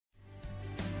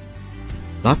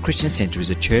Life Christian Centre is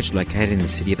a church located in the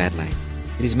city of Adelaide.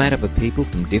 It is made up of people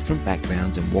from different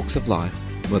backgrounds and walks of life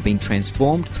who have been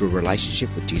transformed through a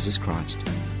relationship with Jesus Christ.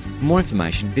 For more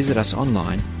information, visit us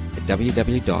online at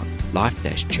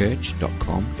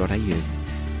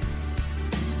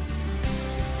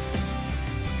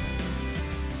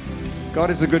www.life-church.com.au.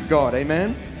 God is a good God,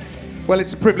 amen? Well,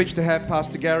 it's a privilege to have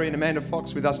Pastor Gary and Amanda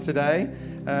Fox with us today.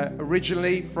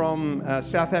 Originally from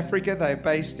South Africa, they're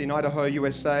based in Idaho,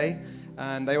 USA,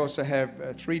 and they also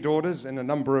have 3 daughters and a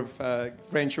number of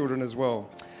grandchildren as well.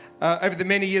 Over the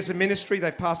many years of ministry,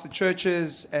 they've pastored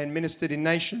churches and ministered in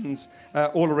nations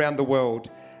all around the world.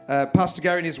 Pastor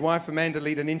Gary and his wife Amanda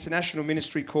lead an international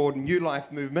ministry called New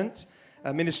Life Movement,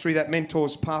 a ministry that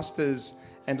mentors pastors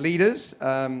and leaders.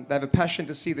 They have a passion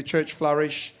to see the church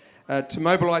flourish, to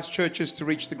mobilize churches to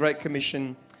reach the Great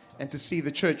Commission, and to see the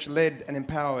church led and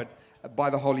empowered by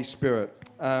the Holy Spirit.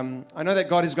 I know that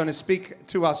God is going to speak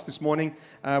to us this morning.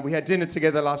 We had dinner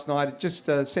together last night. Just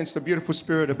sensed a beautiful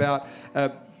spirit about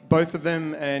both of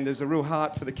them, and there's a real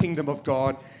heart for the kingdom of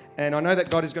God. And I know that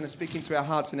God is going to speak into our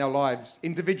hearts and our lives,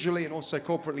 individually and also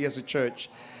corporately as a church.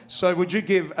 So would you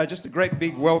give just a great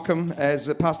big welcome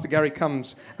as Pastor Gary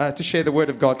comes to share the word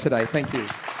of God today. Thank you.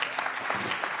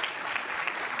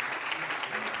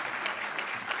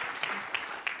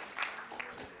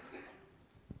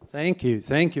 Thank you.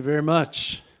 Thank you very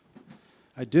much.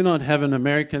 I do not have an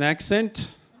American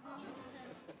accent.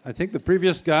 I think the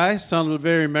previous guy sounded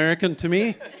very American to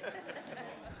me.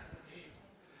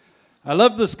 I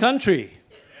love this country.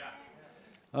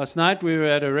 Last night we were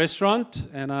at a restaurant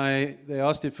and they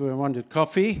asked if we wanted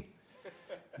coffee.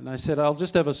 And I said, I'll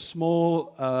just have a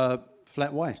small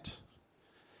flat white.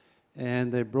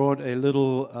 And they brought a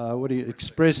little,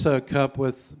 espresso cup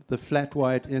with the flat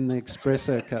white in the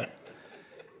espresso cup.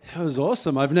 It was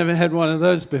awesome. I've never had one of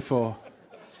those before.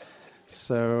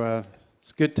 So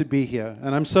it's good to be here.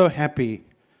 And I'm so happy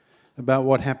about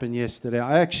what happened yesterday.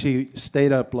 I actually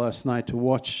stayed up last night to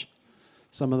watch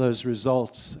some of those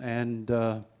results. And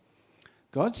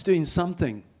God's doing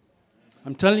something.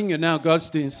 I'm telling you now, God's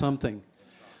doing something.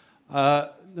 No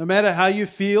matter how you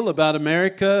feel about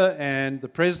America and the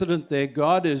president there,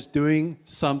 God is doing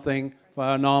something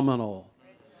phenomenal.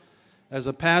 As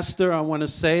a pastor, I want to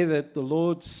say that the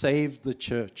Lord saved the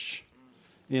church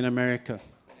in America.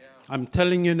 I'm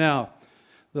telling you now,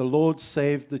 the Lord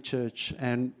saved the church.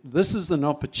 And this is an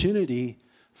opportunity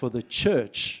for the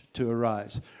church to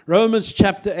arise. Romans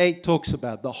chapter 8 talks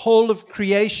about the whole of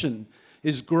creation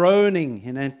is groaning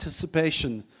in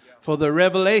anticipation for the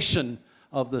revelation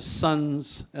of the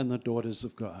sons and the daughters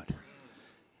of God.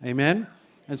 Amen?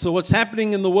 And so what's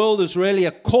happening in the world is really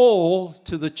a call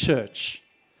to the church,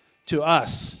 to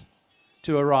us,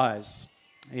 to arise.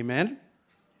 Amen?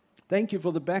 Thank you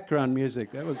for the background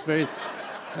music. That was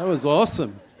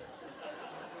awesome.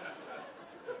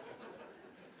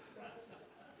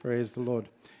 Praise the Lord.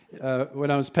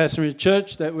 When I was pastoring a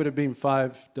church, that would have been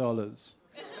 $5.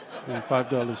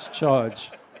 $5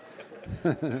 charge.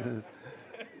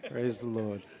 Praise the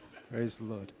Lord. Praise the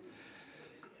Lord.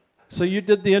 So you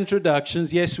did the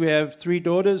introductions. Yes, we have 3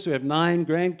 daughters. We have 9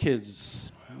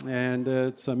 grandkids. And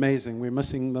it's amazing. We're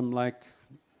missing them like,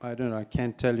 I don't know, I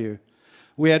can't tell you.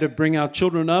 We had to bring our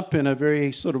children up in a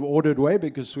very sort of ordered way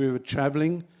because we were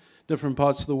traveling different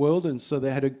parts of the world. And so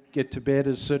they had to get to bed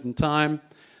at a certain time.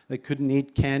 They couldn't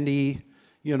eat candy,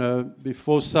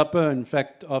 before supper. In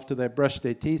fact, after they brushed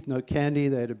their teeth, no candy.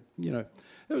 They had to,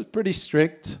 it was pretty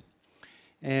strict.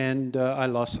 And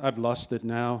I've lost it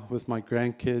now with my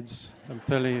grandkids. I'm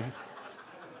telling you.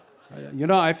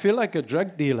 I feel like a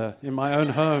drug dealer in my own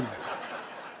home.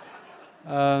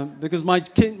 Because my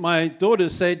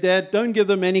daughters say, Dad, don't give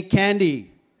them any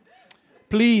candy.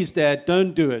 Please, Dad,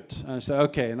 don't do it. And I say,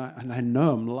 okay. And I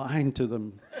know I'm lying to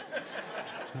them.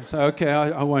 I say, okay,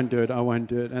 I won't do it. I won't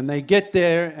do it. And they get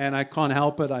there, and I can't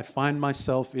help it. I find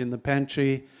myself in the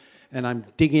pantry, and I'm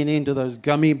digging into those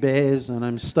gummy bears, and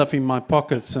I'm stuffing my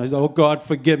pockets. And I say, oh, God,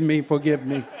 forgive me, forgive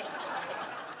me.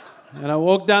 And I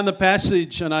walk down the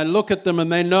passage and I look at them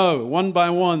and they know, one by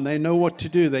one, they know what to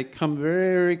do. They come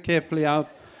very carefully out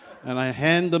and I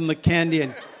hand them the candy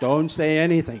and don't say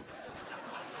anything.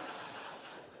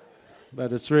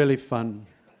 But it's really fun.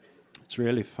 It's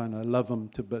really fun. I love them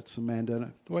to bits,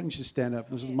 Amanda. Why don't you stand up?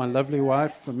 This is my lovely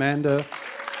wife, Amanda.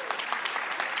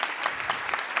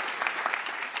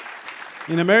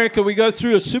 In America, we go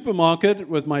through a supermarket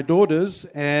with my daughters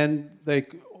and they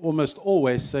almost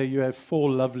always say, you have 4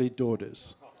 lovely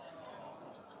daughters.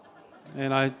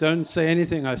 And I don't say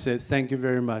anything. I say, thank you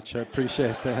very much. I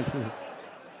appreciate that.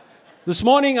 This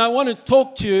morning, I want to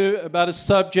talk to you about a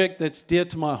subject that's dear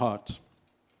to my heart.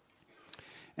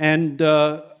 And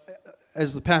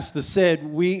as the pastor said,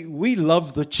 we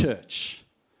love the church.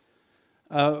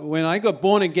 When I got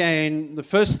born again, the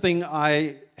first thing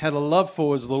I had a love for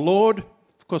was the Lord.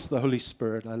 Of course, the Holy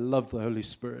Spirit. I love the Holy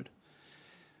Spirit.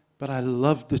 But I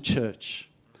love the church.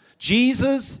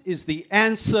 Jesus is the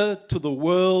answer to the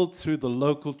world through the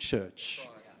local church.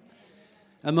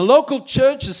 And the local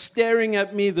church is staring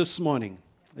at me this morning.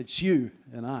 It's you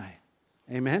and I.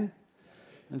 Amen?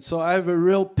 And so I have a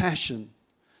real passion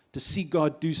to see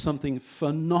God do something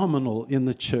phenomenal in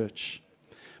the church.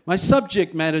 My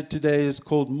subject matter today is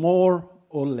called More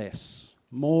or Less.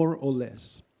 More or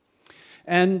less.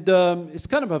 And it's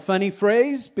kind of a funny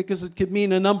phrase because it could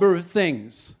mean a number of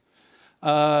things.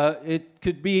 It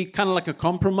could be kind of like a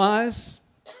compromise.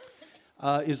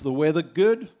 Is the weather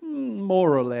good?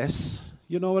 More or less.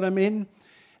 You know what I mean?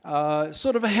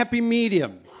 Sort of a happy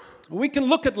medium. We can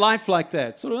look at life like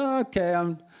that. Sort of, okay,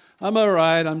 I'm all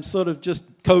right. I'm sort of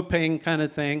just coping kind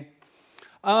of thing.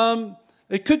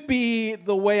 It could be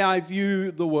the way I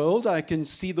view the world. I can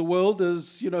see the world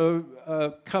as,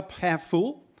 a cup half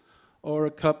full or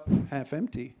a cup half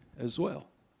empty as well.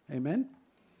 Amen?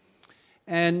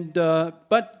 And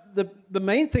but the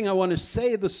main thing I want to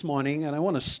say this morning, and I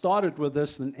want to start it with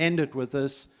this and end it with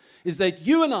this, is that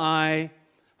you and I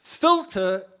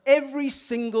filter every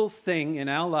single thing in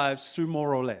our lives through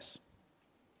more or less.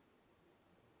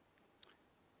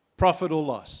 Profit or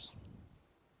loss.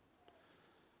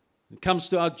 When it comes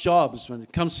to our jobs, when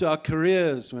it comes to our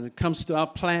careers, when it comes to our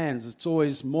plans, it's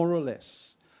always more or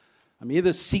less. I'm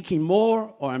either seeking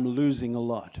more or I'm losing a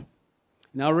lot.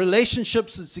 In our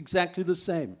relationships, it's exactly the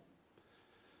same.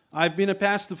 I've been a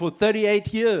pastor for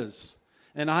 38 years,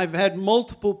 and I've had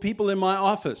multiple people in my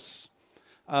office,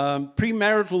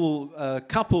 premarital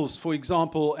couples, for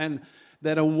example, and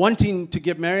that are wanting to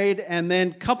get married, and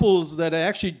then couples that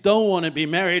actually don't want to be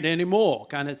married anymore,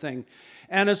 kind of thing.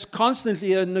 And it's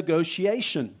constantly a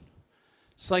negotiation.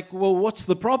 It's like, well, what's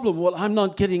the problem? Well, I'm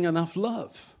not getting enough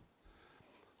love.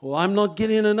 Well, I'm not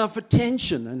getting enough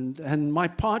attention, and my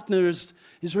partner is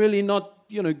really not,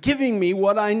 giving me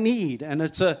what I need. And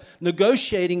it's a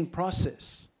negotiating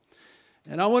process.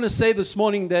 And I want to say this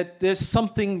morning that there's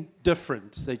something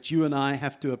different that you and I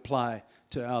have to apply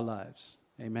to our lives.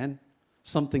 Amen?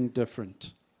 Something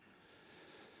different.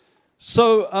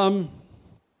 So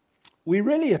we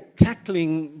really are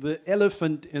tackling the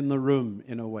elephant in the room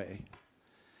in a way.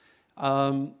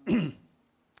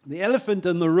 The elephant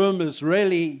in the room is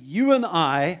really you and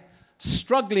I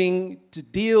struggling to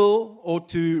deal or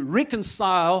to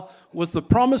reconcile with the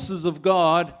promises of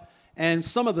God and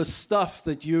some of the stuff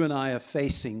that you and I are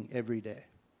facing every day.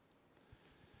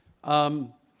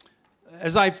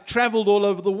 As I've traveled all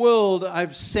over the world,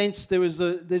 I've sensed there's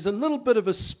a little bit of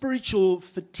a spiritual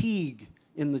fatigue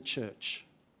in the church.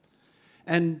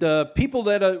 And people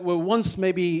that were once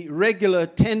maybe regular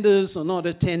attenders are not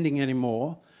attending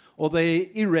anymore, or they're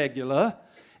irregular.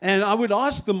 And I would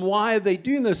ask them why are they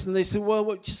doing this, and they said, well,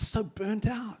 we're just so burnt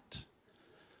out.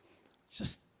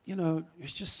 You're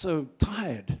just so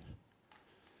tired.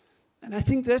 And I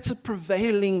think that's a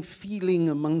prevailing feeling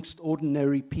amongst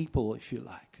ordinary people, if you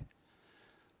like.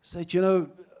 Said,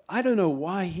 I don't know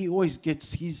why he always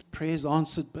gets his prayers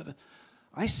answered, but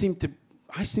I seem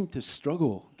to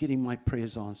struggle getting my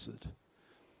prayers answered.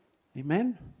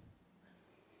 Amen?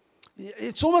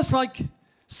 It's almost like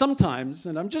sometimes,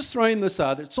 and I'm just throwing this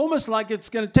out, it's almost like it's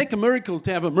going to take a miracle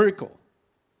to have a miracle.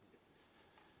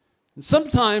 And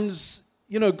sometimes,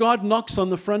 God knocks on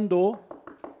the front door,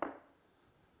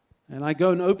 and I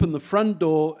go and open the front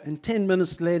door, and 10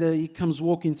 minutes later, he comes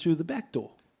walking through the back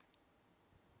door.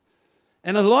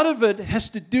 And a lot of it has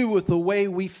to do with the way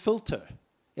we filter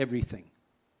everything.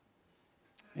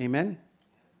 Amen?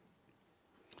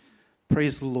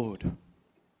 Praise the Lord.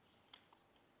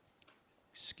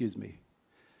 Excuse me.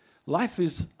 Life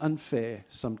is unfair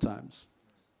sometimes.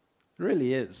 It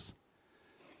really is.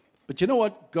 But you know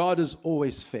what? God is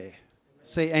always fair.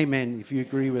 Say amen if you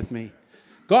agree with me.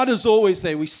 God is always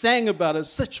there. We sang about it.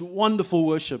 Such wonderful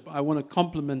worship. I want to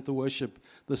compliment the worship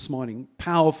this morning.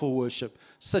 Powerful worship.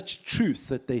 Such truth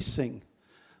that they sing.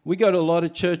 We go to a lot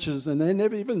of churches and they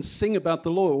never even sing about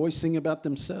the Lord. Always sing about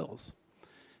themselves.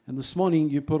 And this morning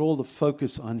you put all the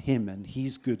focus on Him and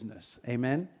His goodness.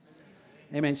 Amen?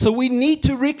 Amen. So we need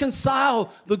to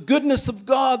reconcile the goodness of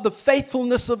God, the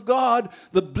faithfulness of God,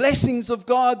 the blessings of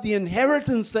God, the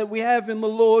inheritance that we have in the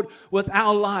Lord with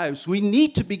our lives. We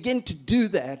need to begin to do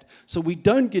that so we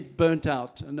don't get burnt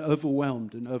out and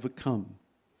overwhelmed and overcome.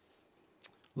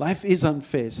 Life is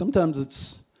unfair. Sometimes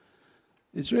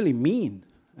it's really mean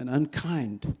and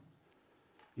unkind.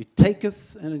 It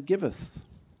taketh and it giveth.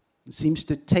 It seems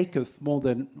to taketh more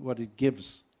than what it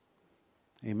gives.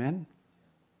 Amen?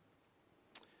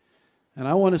 And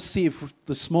I want to see if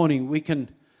this morning we can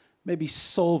maybe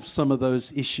solve some of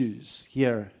those issues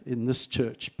here in this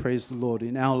church. Praise the Lord,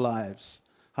 in our lives.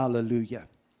 Hallelujah.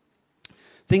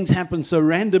 Things happen so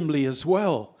randomly as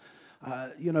well.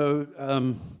 For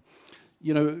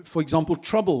example,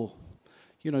 trouble.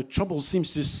 Trouble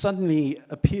seems to suddenly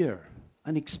appear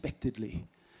unexpectedly.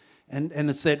 And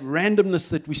it's that randomness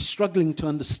that we're struggling to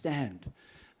understand.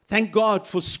 Thank God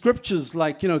for scriptures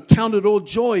like, count it all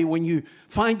joy when you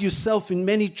find yourself in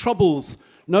many troubles,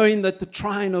 knowing that the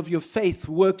trying of your faith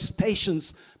works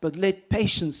patience, but let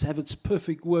patience have its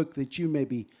perfect work, that you may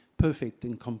be perfect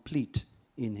and complete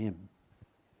in Him.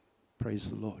 Praise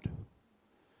the Lord.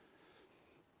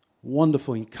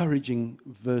 Wonderful, encouraging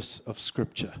verse of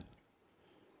Scripture.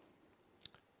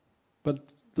 But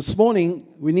this morning,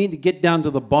 we need to get down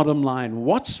to the bottom line.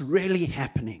 What's really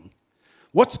happening?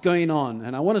 What's going on?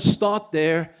 And I want to start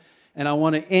there, and I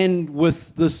want to end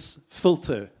with this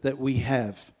filter that we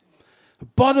have. The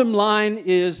bottom line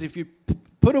is, if you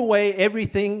put away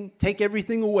everything, take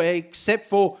everything away except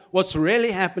for what's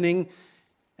really happening,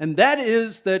 and that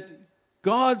is that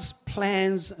God's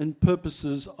plans and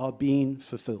purposes are being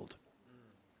fulfilled.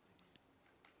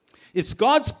 It's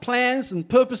God's plans and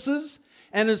purposes,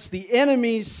 and it's the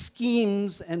enemy's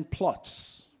schemes and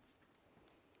plots.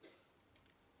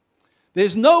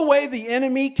 There's no way the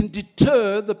enemy can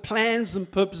deter the plans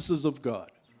and purposes of God,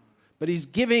 but he's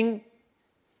giving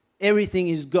everything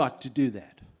he's got to do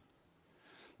that.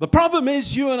 The problem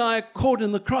is you and I are caught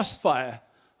in the crossfire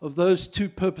of those two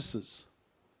purposes.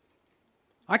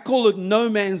 I call it no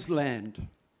man's land.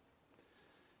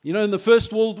 In the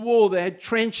First World War, they had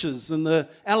trenches, and the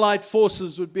Allied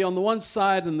forces would be on the one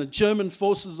side and the German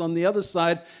forces on the other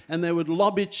side, and they would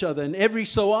lob each other. And every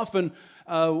so often,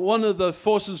 one of the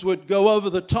forces would go over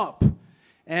the top,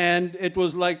 and it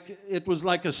was like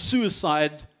a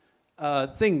suicide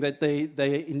thing that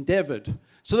they endeavored.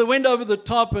 So they went over the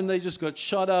top, and they just got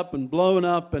shot up and blown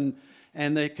up, and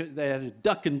they had to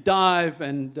duck and dive,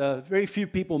 and very few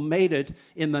people made it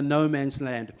in the no man's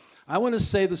land. I want to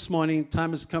say this morning,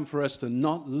 time has come for us to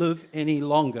not live any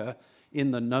longer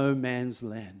in the no man's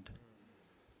land.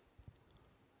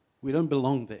 We don't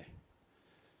belong there.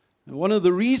 And one of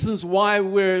the reasons why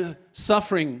we're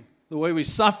suffering the way we're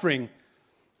suffering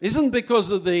isn't because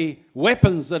of the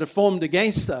weapons that are formed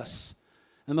against us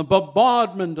and the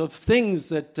bombardment of things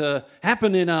that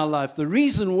happen in our life. The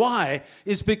reason why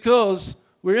is because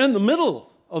we're in the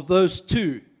middle of those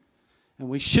two, and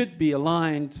we should be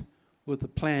aligned with the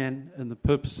plan and the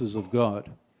purposes of God.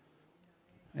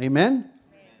 Amen?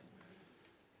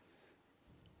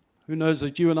 Who knows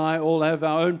that you and I all have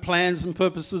our own plans and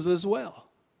purposes as well.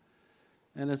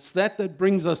 And it's that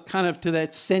brings us kind of to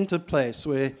that center place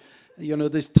where,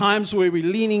 there's times where we're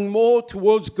leaning more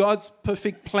towards God's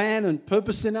perfect plan and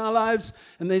purpose in our lives,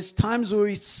 and there's times where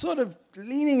we're sort of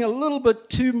leaning a little bit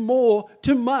too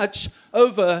much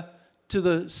over to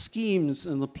the schemes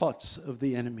and the plots of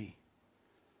the enemy.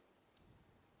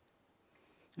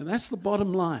 And that's the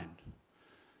bottom line.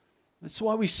 That's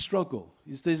why we struggle,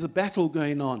 is there's a battle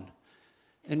going on.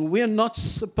 And we're not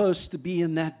supposed to be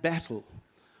in that battle.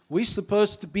 We're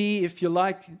supposed to be, if you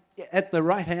like, at the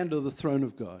right hand of the throne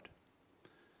of God.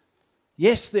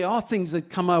 Yes, there are things that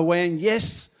come our way, and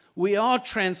yes, we are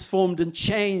transformed and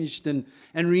changed and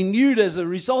renewed as a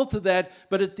result of that.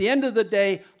 But at the end of the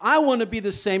day, I want to be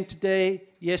the same today,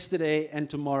 yesterday, and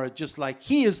tomorrow, just like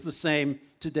He is the same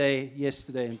today,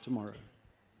 yesterday, and tomorrow.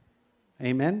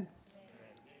 Amen?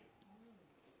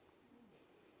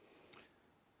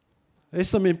 There's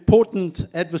some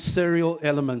important adversarial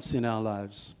elements in our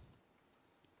lives.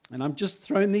 And I'm just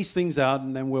throwing these things out,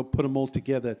 and then we'll put them all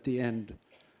together at the end.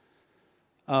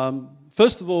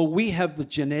 First of all, we have the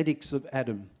genetics of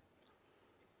Adam.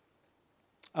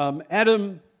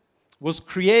 Adam was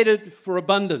created for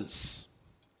abundance.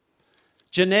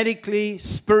 Genetically,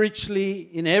 spiritually,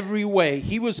 in every way,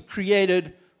 he was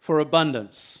created for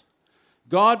abundance.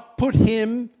 God put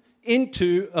him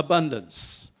into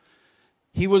abundance.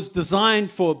 He was designed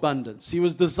for abundance. He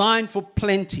was designed for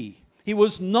plenty. He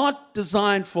was not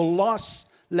designed for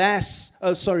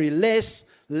less,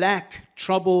 lack,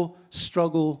 trouble,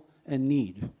 struggle, and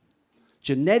need.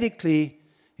 Genetically,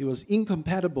 he was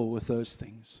incompatible with those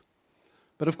things.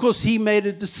 But of course, he made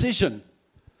a decision.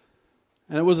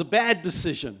 And it was a bad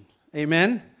decision.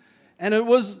 Amen? And it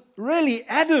was really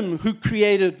Adam who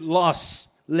created loss,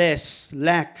 less,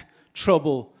 lack,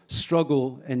 trouble,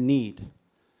 struggle, and need.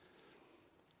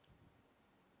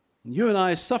 You and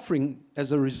I are suffering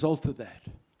as a result of that.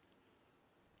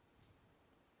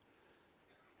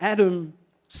 Adam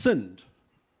sinned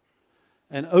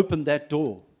and opened that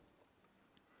door.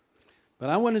 But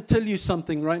I want to tell you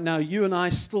something right now. You and I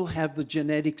still have the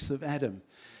genetics of Adam.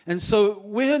 And so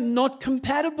we're not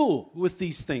compatible with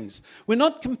these things. We're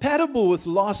not compatible with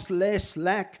loss, less,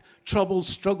 lack, trouble,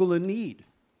 struggle, and need.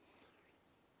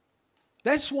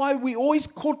 That's why we're always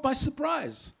caught by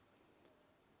surprise.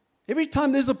 Every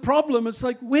time there's a problem, it's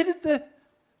like, where did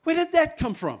that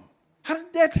come from? How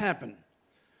did that happen?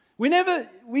 We're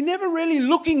never really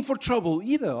looking for trouble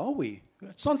either, are we?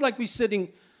 It's not like we're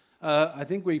sitting, I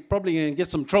think we're probably going to get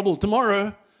some trouble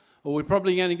tomorrow, or we're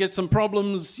probably going to get some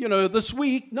problems, this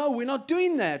week. No, we're not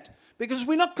doing that because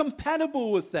we're not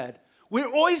compatible with that. We're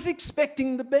always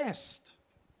expecting the best.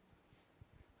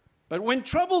 But when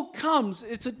trouble comes,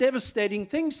 it's a devastating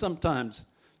thing sometimes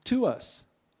to us.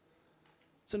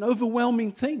 It's an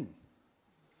overwhelming thing.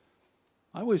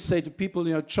 I always say to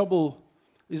people, trouble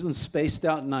isn't spaced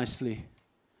out nicely.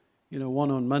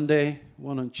 One on Monday,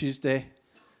 one on Tuesday,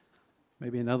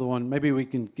 maybe another one. Maybe we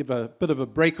can give a bit of a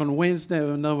break on Wednesday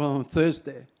or another one on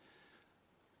Thursday.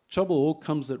 Trouble all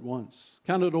comes at once.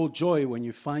 Count it all joy when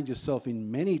you find yourself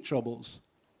in many troubles,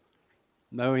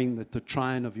 knowing that the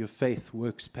trying of your faith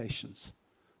works patience.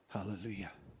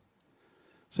 Hallelujah.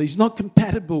 So he's not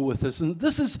compatible with us. And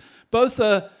this is both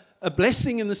a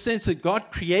blessing in the sense that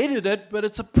God created it, but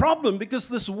it's a problem because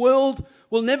this world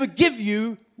will never give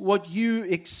you what you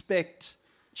expect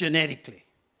genetically.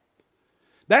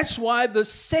 That's why the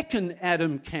second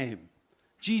Adam came,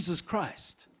 Jesus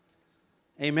Christ.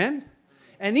 Amen?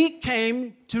 And he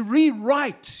came to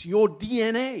rewrite your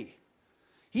DNA.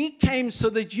 He came so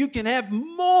that you can have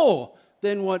more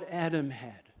than what Adam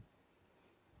had.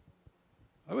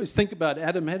 I always think about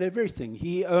Adam had everything.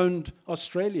 He owned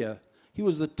Australia. He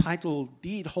was the title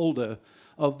deed holder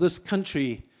of this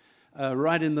country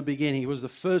right in the beginning. He was the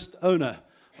first owner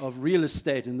of real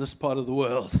estate in this part of the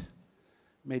world.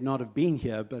 May not have been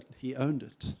here, but he owned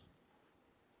it.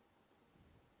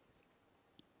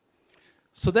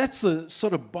 So that's the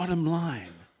sort of bottom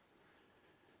line.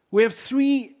 We have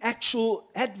three actual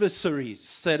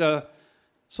adversaries that are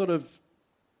sort of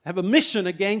have a mission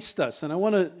against us, and I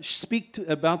want to speak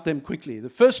about them quickly. The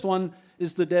first one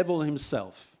is the devil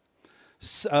himself.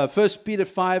 1 Peter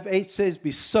 5:8 says,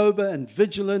 "Be sober and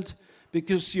vigilant,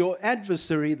 because your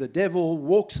adversary, the devil,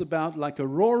 walks about like a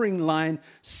roaring lion,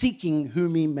 seeking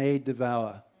whom he may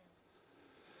devour."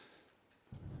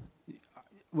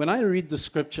 When I read the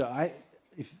scripture,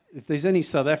 if there's any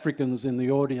South Africans in the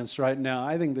audience right now,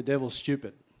 I think the devil's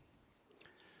stupid.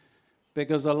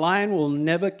 Because a lion will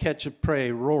never catch a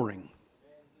prey roaring.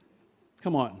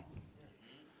 Come on.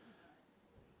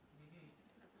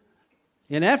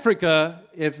 In Africa,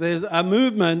 if there's a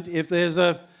movement, if there's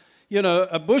a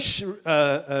bush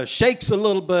shakes a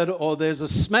little bit, or there's a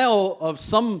smell of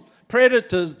some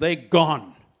predators, they're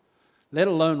gone, let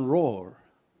alone roar.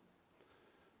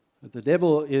 But the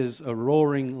devil is a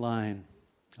roaring lion,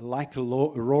 like a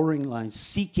roaring lion,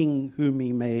 seeking whom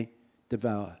he may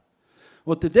devour.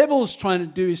 What the devil is trying to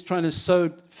do is trying to sow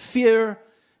fear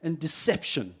and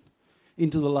deception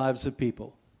into the lives of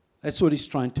people. That's what he's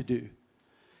trying to do.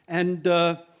 And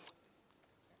to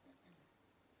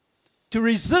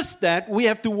resist that, we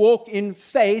have to walk in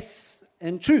faith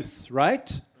and truth,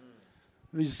 right?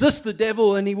 Resist the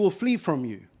devil and he will flee from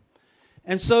you.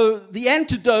 And so the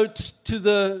antidote to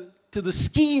the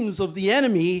schemes of the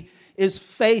enemy is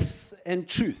faith and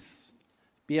truth.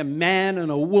 Be a man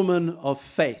and a woman of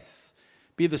faith.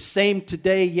 Be the same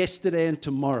today, yesterday, and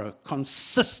tomorrow.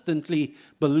 Consistently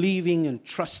believing and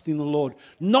trusting the Lord.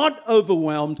 Not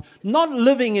overwhelmed, not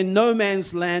living in no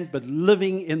man's land, but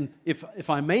living in, if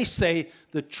I may say,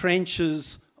 the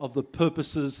trenches of the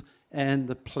purposes and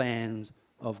the plans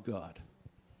of God.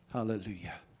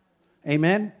 Hallelujah.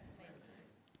 Amen?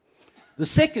 The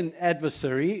second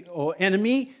adversary or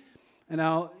enemy, and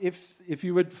now if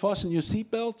you would fasten your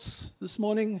seatbelts this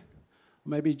morning,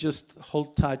 maybe just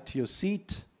hold tight to your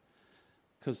seat,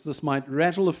 because this might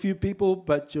rattle a few people,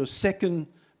 but your second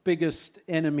biggest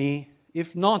enemy,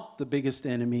 if not the biggest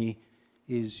enemy,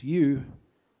 is you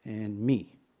and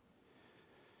me.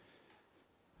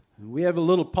 And we have a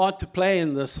little part to play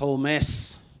in this whole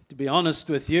mess, to be honest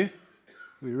with you.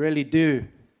 We really do.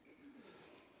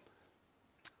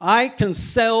 I can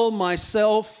sell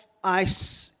myself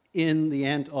ice in the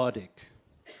Antarctic.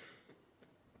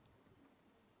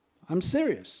 I'm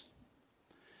serious.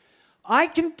 I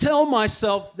can tell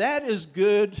myself that is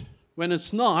good when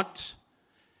it's not,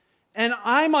 and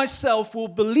I myself will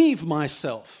believe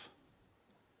myself.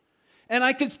 And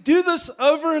I could do this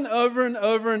over and over and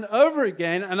over and over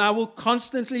again, and I will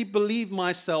constantly believe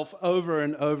myself over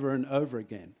and over and over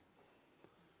again.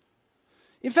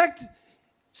 In fact,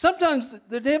 sometimes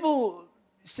the devil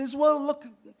says, well, look,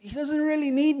 he doesn't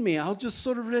really need me. I'll just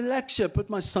sort of relax here, put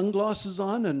my sunglasses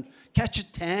on and catch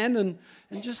a tan and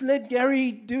just let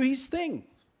Gary do his thing.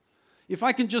 If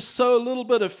I can just sow a little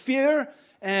bit of fear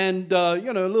and, a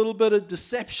little bit of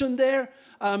deception there,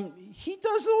 he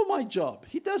does all my job.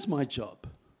 He does my job.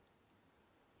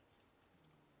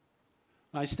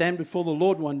 I stand before the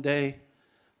Lord one day.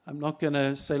 I'm not going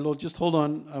to say, Lord, just hold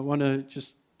on. I want to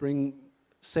just bring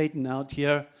Satan out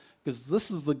here because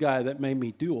this is the guy that made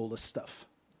me do all this stuff.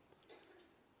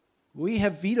 We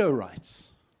have veto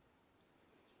rights.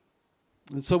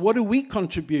 And so what do we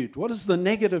contribute? What is the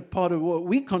negative part of what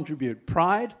we contribute?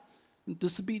 Pride and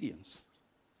disobedience.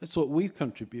 That's what we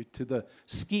contribute to the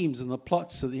schemes and the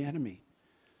plots of the enemy.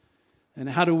 And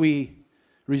how do we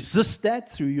resist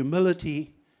that? Through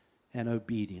humility and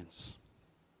obedience.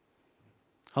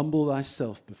 Humble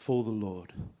thyself before the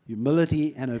Lord.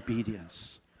 Humility and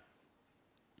obedience.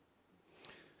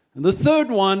 And the third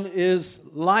one is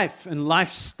life and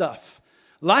life stuff.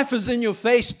 Life is in your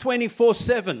face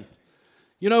 24/7.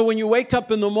 You know, when you wake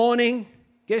up in the morning,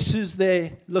 guess who's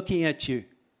there looking at you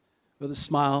with a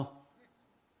smile?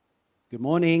 Good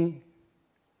morning.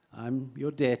 I'm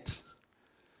your debt.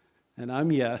 And I'm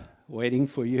here waiting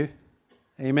for you.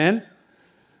 Amen.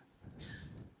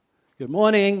 Good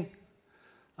morning.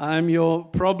 I'm your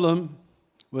problem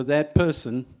with that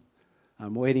person.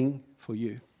 I'm waiting for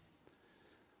you.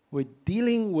 We're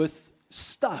dealing with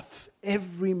stuff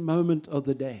every moment of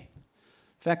the day.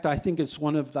 In fact, I think it's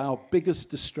one of our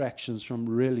biggest distractions from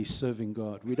really serving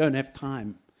God. We don't have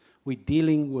time. We're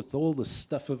dealing with all the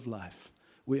stuff of life.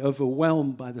 We're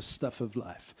overwhelmed by the stuff of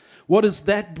life. What does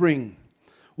that bring?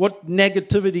 What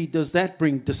negativity does that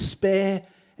bring? Despair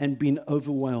and being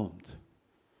overwhelmed.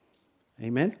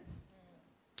 Amen?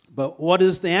 But what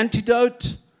is the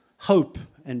antidote? Hope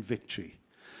and victory.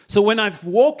 So when I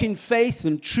walk in faith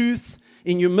and truth,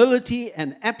 in humility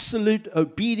and absolute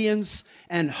obedience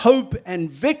and hope and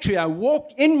victory, I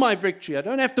walk in my victory. I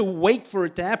don't have to wait for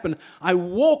it to happen. I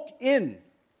walk in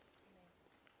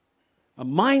a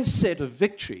mindset of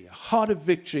victory, a heart of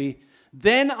victory.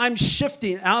 Then I'm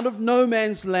shifting out of no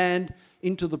man's land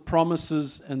into the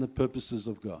promises and the purposes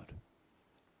of God.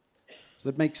 Does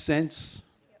that make sense?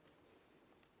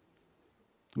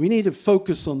 We need to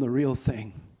focus on the real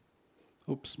thing.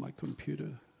 Oops, my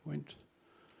computer went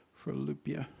for a loop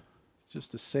here.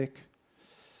 Just a sec.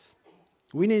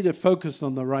 We need to focus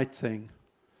on the right thing.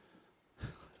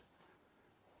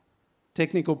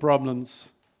 Technical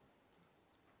problems.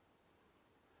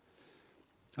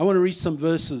 I want to read some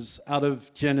verses out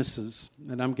of Genesis,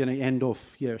 and I'm going to end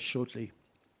off here shortly.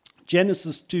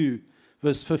 Genesis 2,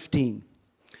 verse 15.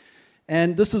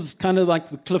 And this is kind of like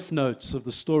the cliff notes of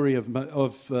the story of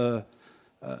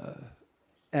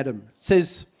Adam. It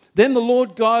says, then the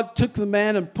Lord God took the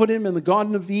man and put him in the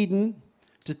Garden of Eden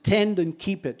to tend and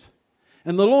keep it.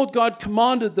 And the Lord God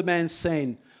commanded the man,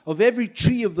 saying, of every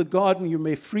tree of the garden you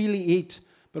may freely eat,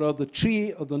 but of the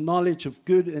tree of the knowledge of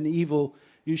good and evil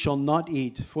you shall not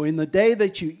eat. For in the day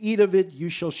that you eat of it, you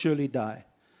shall surely die.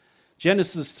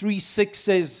 Genesis 3:6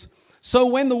 says, so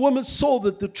when the woman saw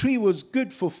that the tree was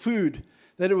good for food,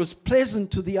 that it was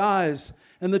pleasant to the eyes,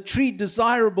 and the tree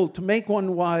desirable to make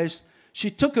one wise,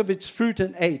 she took of its fruit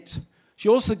and ate. She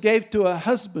also gave to her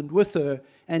husband with her,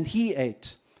 and he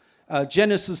ate.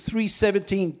 Genesis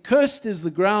 3:17, cursed is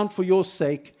the ground for your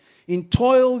sake. In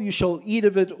toil you shall eat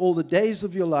of it all the days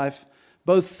of your life.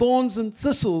 Both thorns and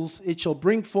thistles it shall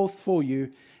bring forth for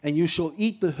you, and you shall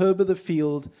eat the herb of the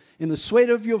field. In the sweat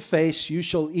of your face you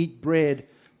shall eat bread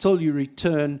till you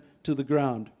return to the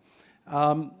ground.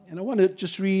 And I want to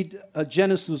just read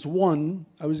Genesis 1.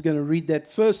 I was going to read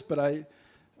that first, but I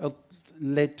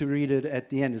led to read it at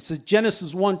the end. It says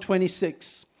Genesis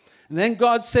 1:26. And then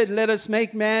God said, let us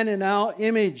make man in our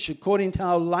image, according to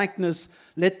our likeness.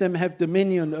 Let them have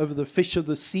dominion over the fish of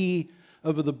the sea,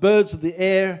 over the birds of the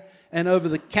air, and over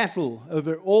the cattle,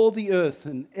 over all the earth,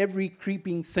 and every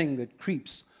creeping thing that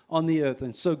creeps on the earth.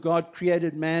 And so God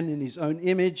created man in his own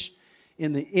image.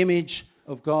 In the image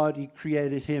of God, he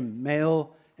created him.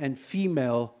 Male and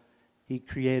female, he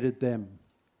created them.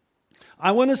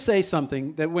 I want to say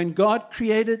something, that when God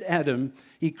created Adam,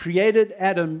 he created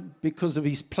Adam because of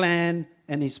his plan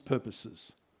and his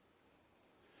purposes.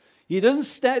 He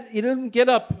doesn't get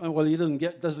up, well, he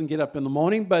doesn't get up in the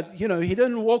morning, but, he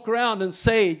didn't walk around and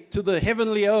say to the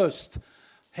heavenly host,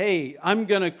 hey, I'm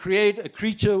going to create a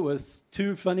creature with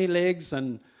two funny legs,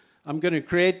 and I'm going to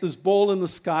create this ball in the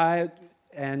sky,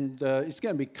 and it's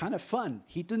going to be kind of fun.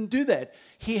 He didn't do that.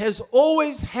 He has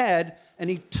always had an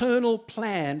eternal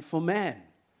plan for man.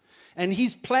 And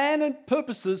his plan and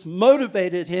purposes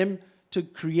motivated him to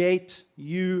create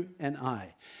you and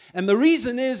I. And the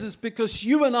reason is because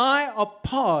you and I are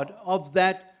part of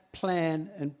that plan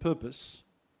and purpose.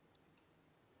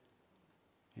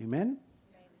 Amen?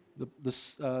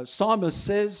 The psalmist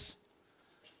says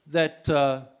that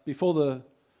before the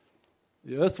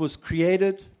earth was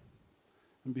created,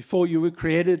 and before you were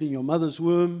created in your mother's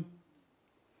womb,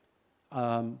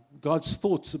 God's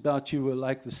thoughts about you were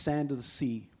like the sand of the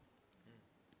sea.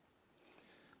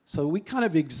 So we kind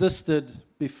of existed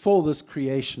before this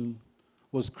creation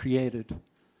was created.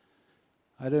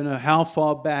 I don't know how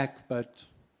far back, but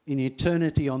in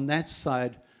eternity on that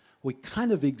side, we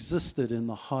kind of existed in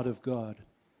the heart of God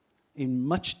in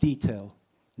much detail.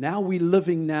 Now we're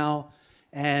living now,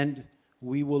 and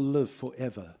we will live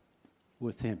forever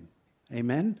with Him.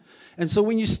 Amen? And so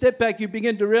when you step back, you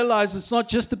begin to realize it's not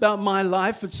just about my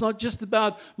life. It's not just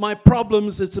about my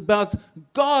problems. It's about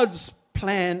God's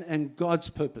plan and God's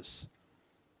purpose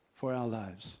for our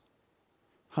lives.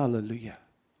 Hallelujah.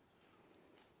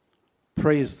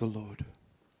 Praise the Lord.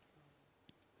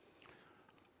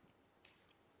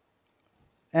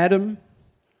 Adam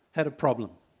had a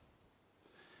problem.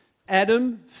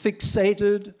 Adam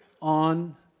fixated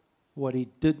on what he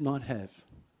did not have.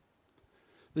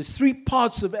 There's three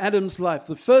parts of Adam's life.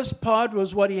 The first part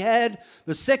was what he had.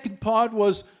 The second part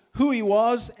was who he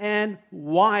was and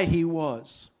why he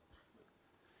was.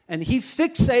 And he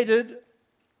fixated,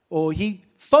 or he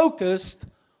focused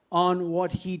on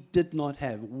what he did not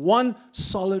have. One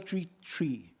solitary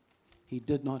tree he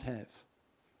did not have.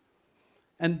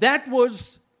 And that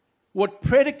was what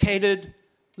predicated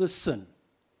the sin.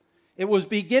 It was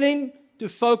beginning to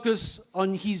focus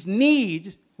on his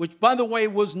need, which, by the way,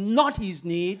 was not his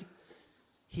need.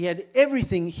 He had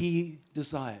everything he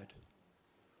desired.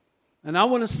 And I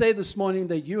want to say this morning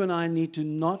that you and I need to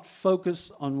not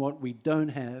focus on what we don't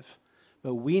have,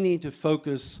 but we need to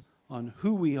focus on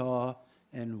who we are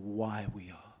and why we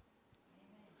are.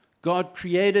 God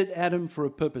created Adam for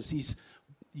a purpose.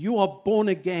 You are born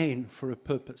again for a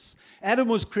purpose. Adam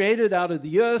was created out of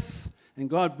the earth, and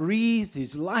God breathed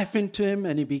his life into him,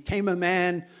 and he became a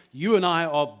man. You and I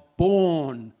are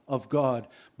born of God,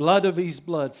 blood of his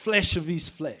blood, flesh of his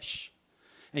flesh.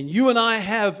 And you and I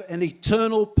have an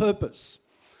eternal purpose.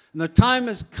 And the time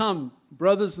has come,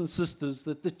 brothers and sisters,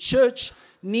 that the church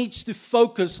needs to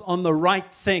focus on the right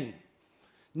thing,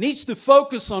 needs to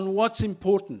focus on what's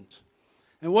important.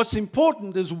 And what's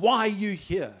important is why you're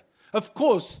here. Of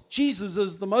course, Jesus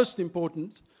is the most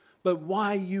important, but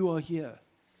why you are here.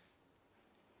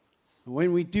 And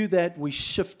when we do that, we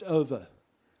shift over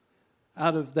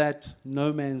out of that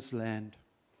no man's land.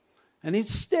 And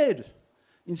instead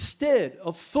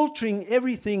of filtering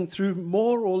everything through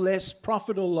more or less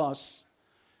profit or loss,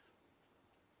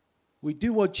 we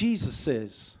do what Jesus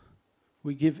says.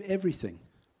 We give everything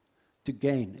to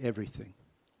gain everything.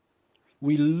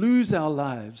 We lose our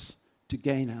lives to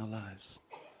gain our lives.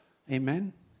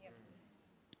 Amen? Yep.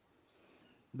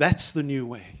 That's the new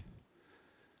way.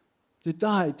 To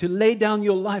die, to lay down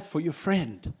your life for your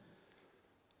friend.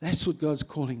 That's what God's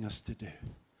calling us to do.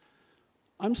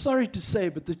 I'm sorry to say,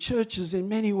 but the church has in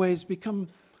many ways become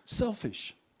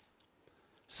selfish,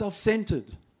 self-centered,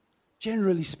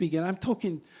 generally speaking. I'm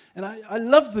talking, and I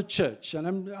love the church, and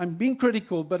I'm being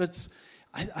critical, but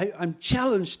I'm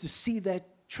challenged to see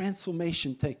that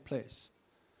transformation take place,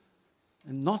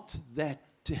 and not that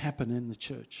to happen in the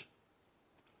church.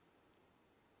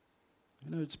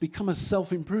 You know, it's become a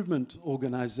self-improvement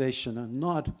organization and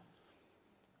not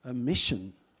a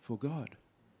mission for God.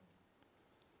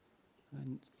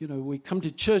 And, you know, we come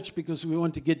to church because we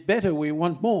want to get better, we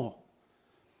want more.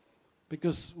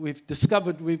 Because we've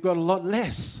discovered we've got a lot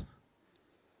less.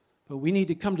 But we need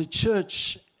to come to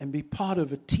church and be part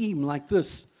of a team like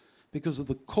this because of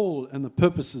the call and the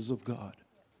purposes of God.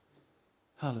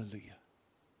 Hallelujah.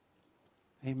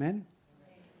 Amen?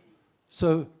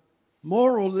 So,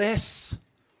 more or less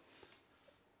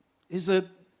is a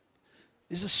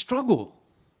struggle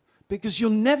because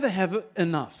you'll never have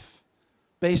enough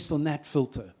based on that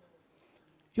filter.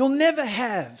 You'll never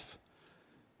have,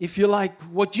 if you like,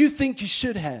 what you think you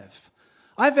should have.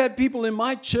 I've had people in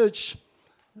my church,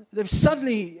 they've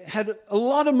suddenly had a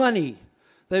lot of money.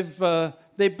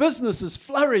 Their business has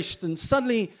flourished and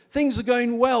suddenly things are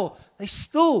going well. They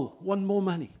still want more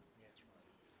money.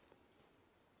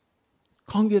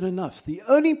 Can't get enough. The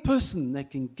only person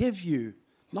that can give you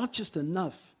not just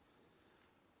enough,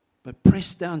 but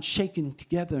pressed down, shaken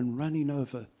together, and running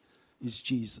over is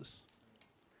Jesus.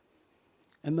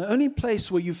 And the only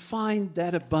place where you find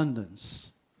that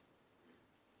abundance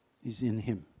is in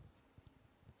Him.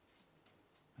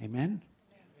 Amen?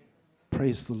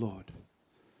 Praise the Lord.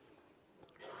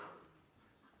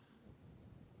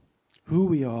 Who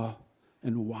we are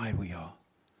and why we are.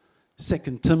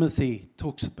 2 Timothy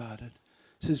talks about it.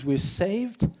 It says we're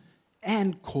saved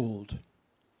and called.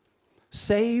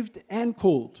 Saved and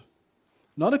called.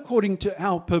 Not according to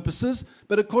our purposes,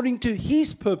 but according to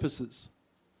His purposes.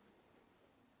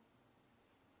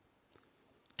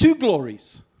 Two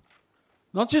glories.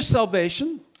 Not just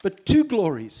salvation, but two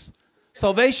glories.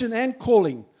 Salvation and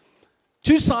calling.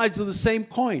 Two sides of the same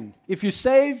coin. If you're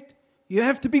saved, you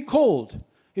have to be called.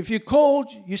 If you're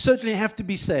called, you certainly have to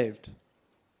be saved.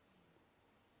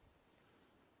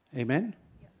 Amen?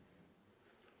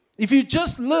 If you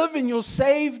just live in your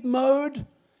saved mode,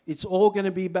 it's all going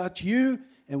to be about you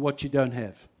and what you don't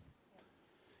have.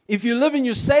 If you live in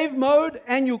your saved mode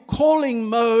and your calling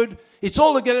mode, it's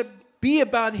all going to be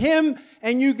about Him,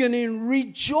 and you're going to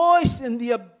rejoice in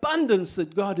the abundance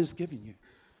that God has given you.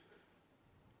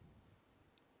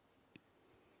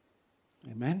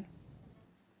 Amen?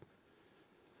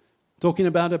 Talking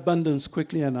about abundance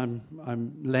quickly, and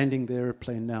I'm landing the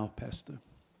airplane now, Pastor.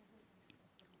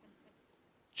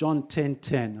 John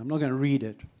 10:10. I'm not going to read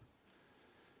it.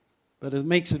 But it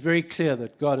makes it very clear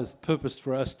that God has purposed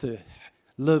for us to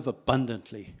live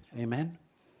abundantly. Amen?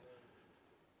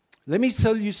 Let me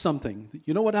tell you something.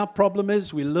 You know what our problem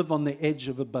is? We live on the edge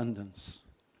of abundance.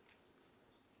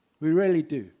 We really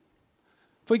do.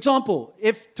 For example,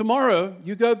 if tomorrow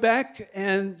you go back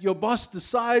and your boss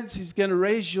decides he's going to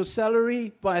raise your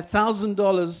salary by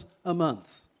 $1,000 a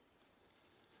month,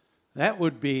 that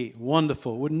would be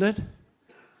wonderful, wouldn't it?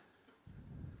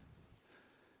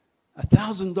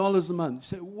 $1,000 a month.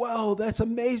 You say, wow, that's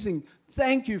amazing.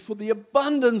 Thank you for the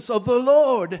abundance of the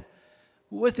Lord.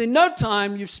 Within no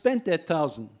time, you've spent that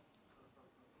 $1,000.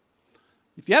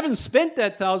 If you haven't spent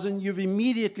that $1,000, you've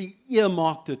immediately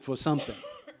earmarked it for something.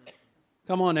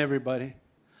 Come on, everybody.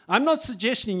 I'm not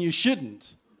suggesting you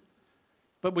shouldn't,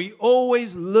 but we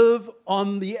always live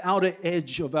on the outer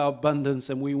edge of our abundance,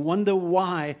 and we wonder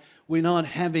why we're not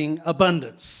having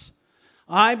abundance.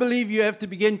 I believe you have to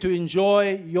begin to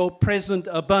enjoy your present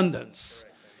abundance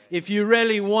if you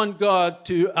really want God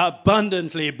to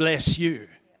abundantly bless you.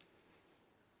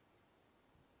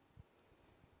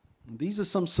 These are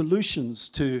some solutions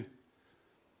to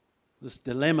this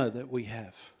dilemma that we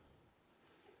have.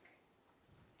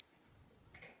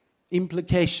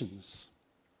 Implications.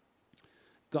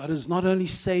 God has not only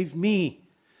saved me,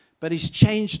 but He's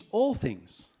changed all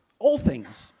things. All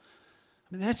things.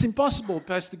 I mean, that's impossible,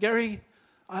 Pastor Gary.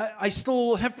 I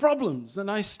still have problems and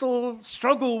I still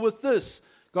struggle with this.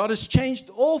 God has changed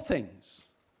all things.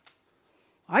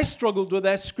 I struggled with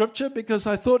that scripture because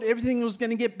I thought everything was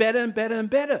going to get better and better and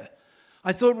better.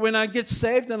 I thought when I get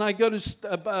saved and I go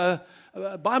to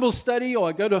a Bible study, or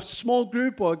I go to a small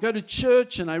group, or I go to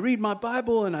church and I read my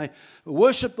Bible and I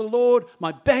worship the Lord,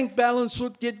 my bank balance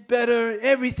would get better,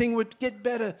 everything would get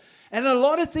better. And a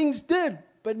lot of things did,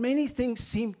 but many things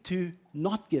seemed to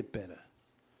not get better.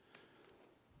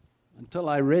 Until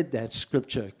I read that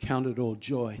scripture, count it all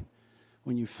joy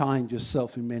when you find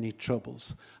yourself in many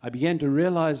troubles. I began to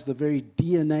realize the very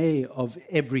DNA of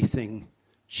everything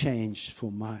changed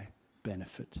for my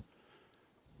benefit.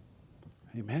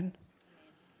 Amen?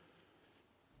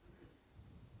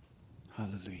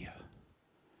 Hallelujah.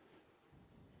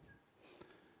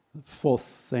 The fourth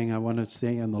thing I want to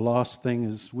say, and the last thing,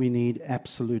 is we need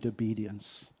absolute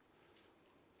obedience.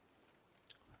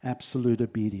 Absolute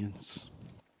obedience.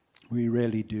 We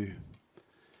really do.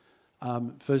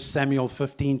 1 Samuel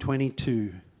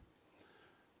 15:22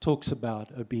 talks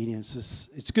about obedience.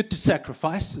 It's good to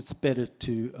sacrifice. It's better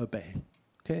to obey.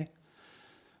 Okay?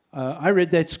 I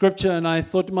read that scripture and I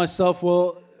thought to myself,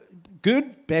 well,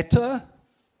 good, better,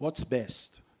 what's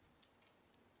best?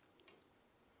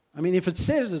 I mean, if it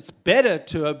says it's better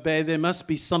to obey, there must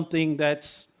be something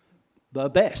that's the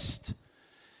best.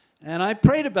 And I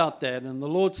prayed about that, and the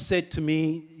Lord said to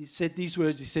me, He said these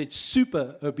words, He said,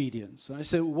 super obedience. And I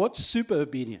said, what's super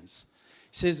obedience?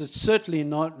 He says, it's certainly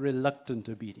not reluctant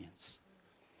obedience.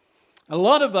 A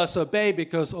lot of us obey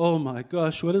because, oh my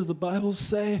gosh, what does the Bible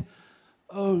say?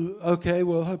 Oh, okay,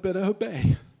 well, I better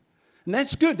obey. And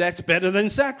that's good. That's better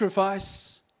than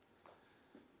sacrifice.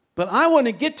 But I want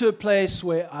to get to a place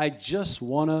where I just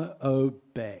want to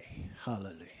obey.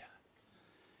 Hallelujah.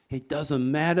 It doesn't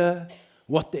matter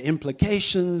what the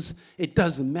implications, it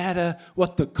doesn't matter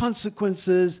what the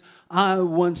consequences. I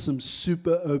want some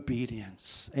super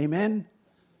obedience. Amen?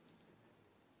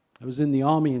 I was in the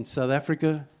army in South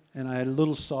Africa, and I had a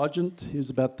little sergeant. He was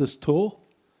about this tall,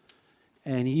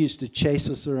 and he used to chase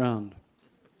us around.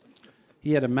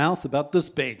 He had a mouth about this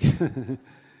big.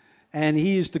 And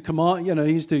he used to command,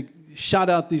 he used to shout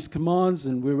out these commands,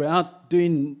 and we were out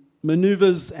doing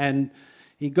maneuvers, and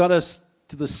he got us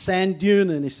to the sand dune,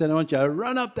 and he said, I want you to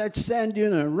run up that sand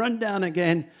dune and run down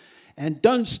again, and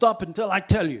don't stop until I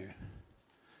tell you.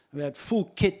 We had full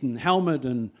kit and helmet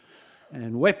and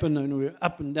weapon, and we were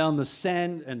up and down the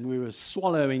sand, and we were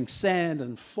swallowing sand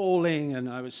and falling, and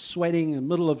I was sweating in the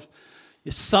middle of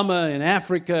summer in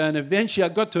Africa, and eventually I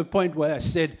got to a point where I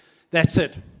said, that's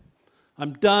it.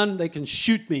 I'm done. They can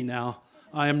shoot me now.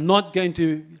 I am not going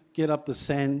to get up the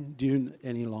sand dune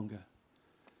any longer.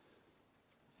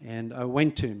 And I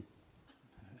went to him,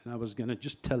 and I was going to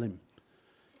just tell him.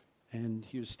 And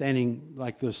he was standing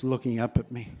like this, looking up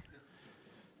at me.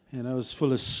 And I was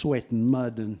full of sweat and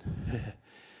mud.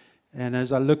 And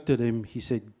as I looked at him, he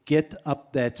said, get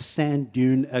up that sand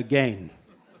dune again.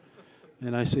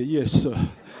 And I said, yes, sir.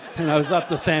 And I was up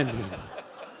the sand dune.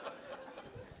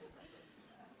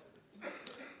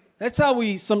 That's how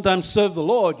we sometimes serve the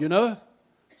Lord, you know.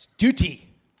 It's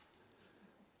duty.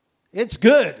 It's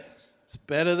good. It's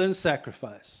better than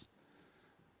sacrifice.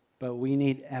 But we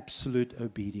need absolute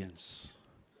obedience.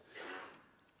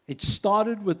 It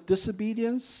started with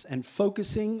disobedience and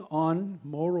focusing on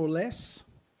more or less.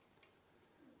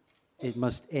 It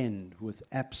must end with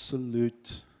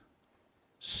absolute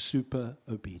super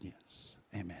obedience.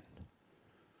 Amen.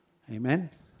 Amen.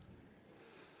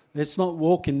 Let's not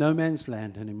walk in no man's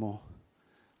land anymore.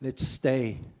 Let's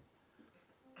stay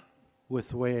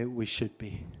with where we should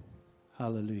be.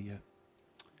 Hallelujah.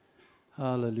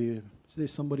 Hallelujah. Is there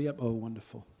somebody up? Oh,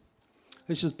 wonderful.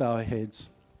 Let's just bow our heads.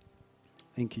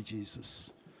 Thank you,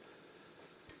 Jesus.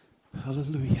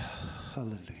 Hallelujah.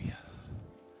 Hallelujah.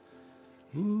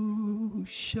 Ooh,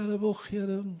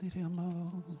 shalabochiram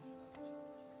diriyamo.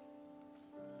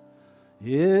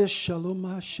 Yes, shalom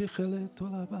ashikele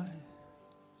tolabai.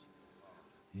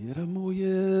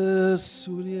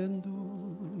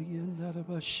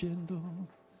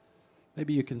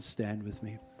 Maybe you can stand with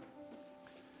me.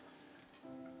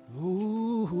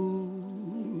 Ooh,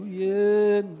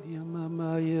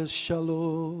 mama yes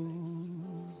shalom.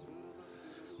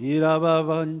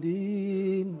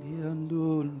 Irabavandin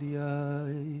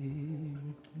diandundiai.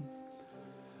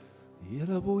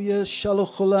 Irabu yes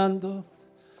shalocholando.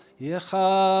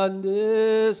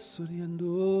 Yechande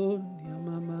suriandun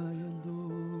yamama yando.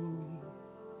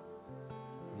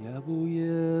 Yabu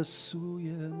Yesu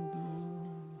yando.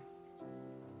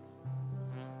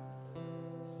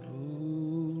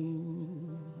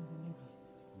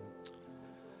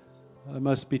 I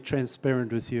must be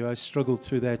transparent with you. I struggled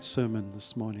through that sermon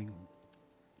this morning.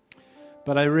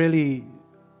 But I really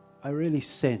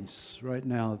sense right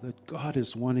now that God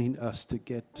is wanting us to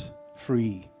get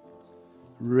free.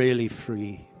 Really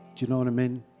free. Do you know what I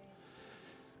mean?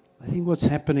 I think what's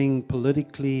happening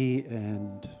politically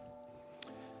and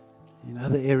in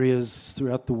other areas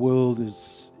throughout the world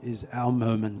is our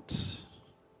moment.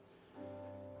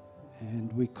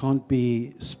 And we can't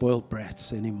be spoiled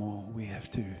brats anymore. We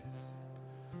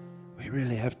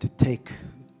really have to take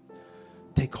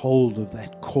hold of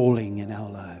that calling in our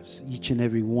lives. Each and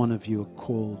every one of you are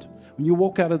called. When you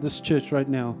walk out of this church right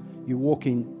now, you're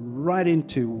walking right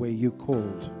into where you're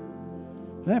called.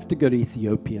 You don't have to go to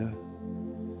Ethiopia,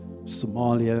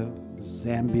 Somalia,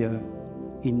 Zambia,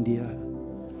 India.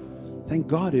 Thank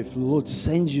God if the Lord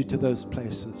sends you to those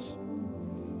places.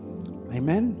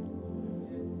 Amen?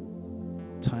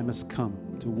 Time has come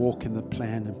to walk in the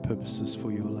plan and purposes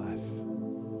for your life.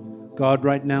 God,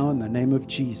 right now, in the name of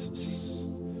Jesus,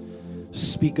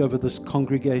 speak over this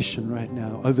congregation right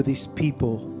now, over these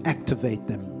people, activate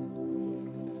them.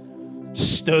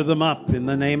 Stir them up in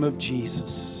the name of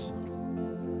Jesus.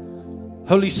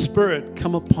 Holy Spirit,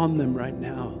 come upon them right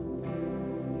now.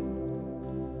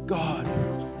 God,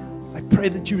 I pray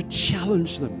that you would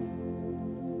challenge them.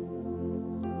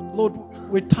 Lord,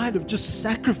 we're tired of just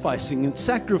sacrificing and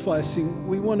sacrificing.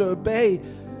 We want to obey,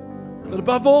 but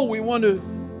above all, we want to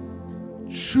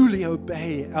truly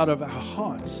obey out of our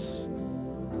hearts.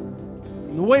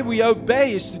 And the way we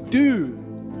obey is to do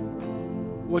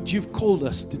what you've called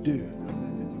us to do.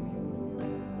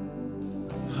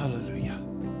 Hallelujah.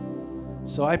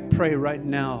 So I pray right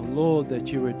now, Lord,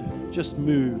 that you would just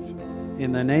move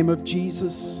in the name of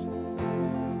Jesus.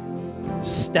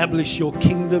 Establish your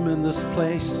kingdom in this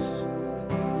place.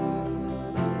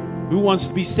 Who wants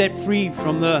to be set free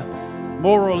from the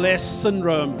more or less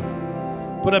syndrome?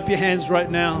 Put up your hands right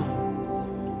now.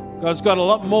 God's got a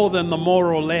lot more than the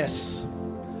more or less.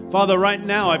 Father, right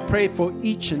now, I pray for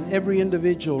each and every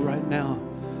individual right now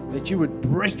that you would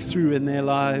break through in their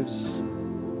lives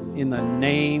in the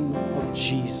name of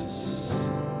Jesus.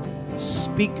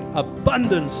 Speak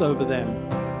abundance over them.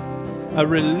 a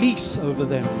release over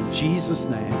them. In Jesus'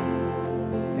 name,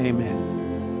 amen.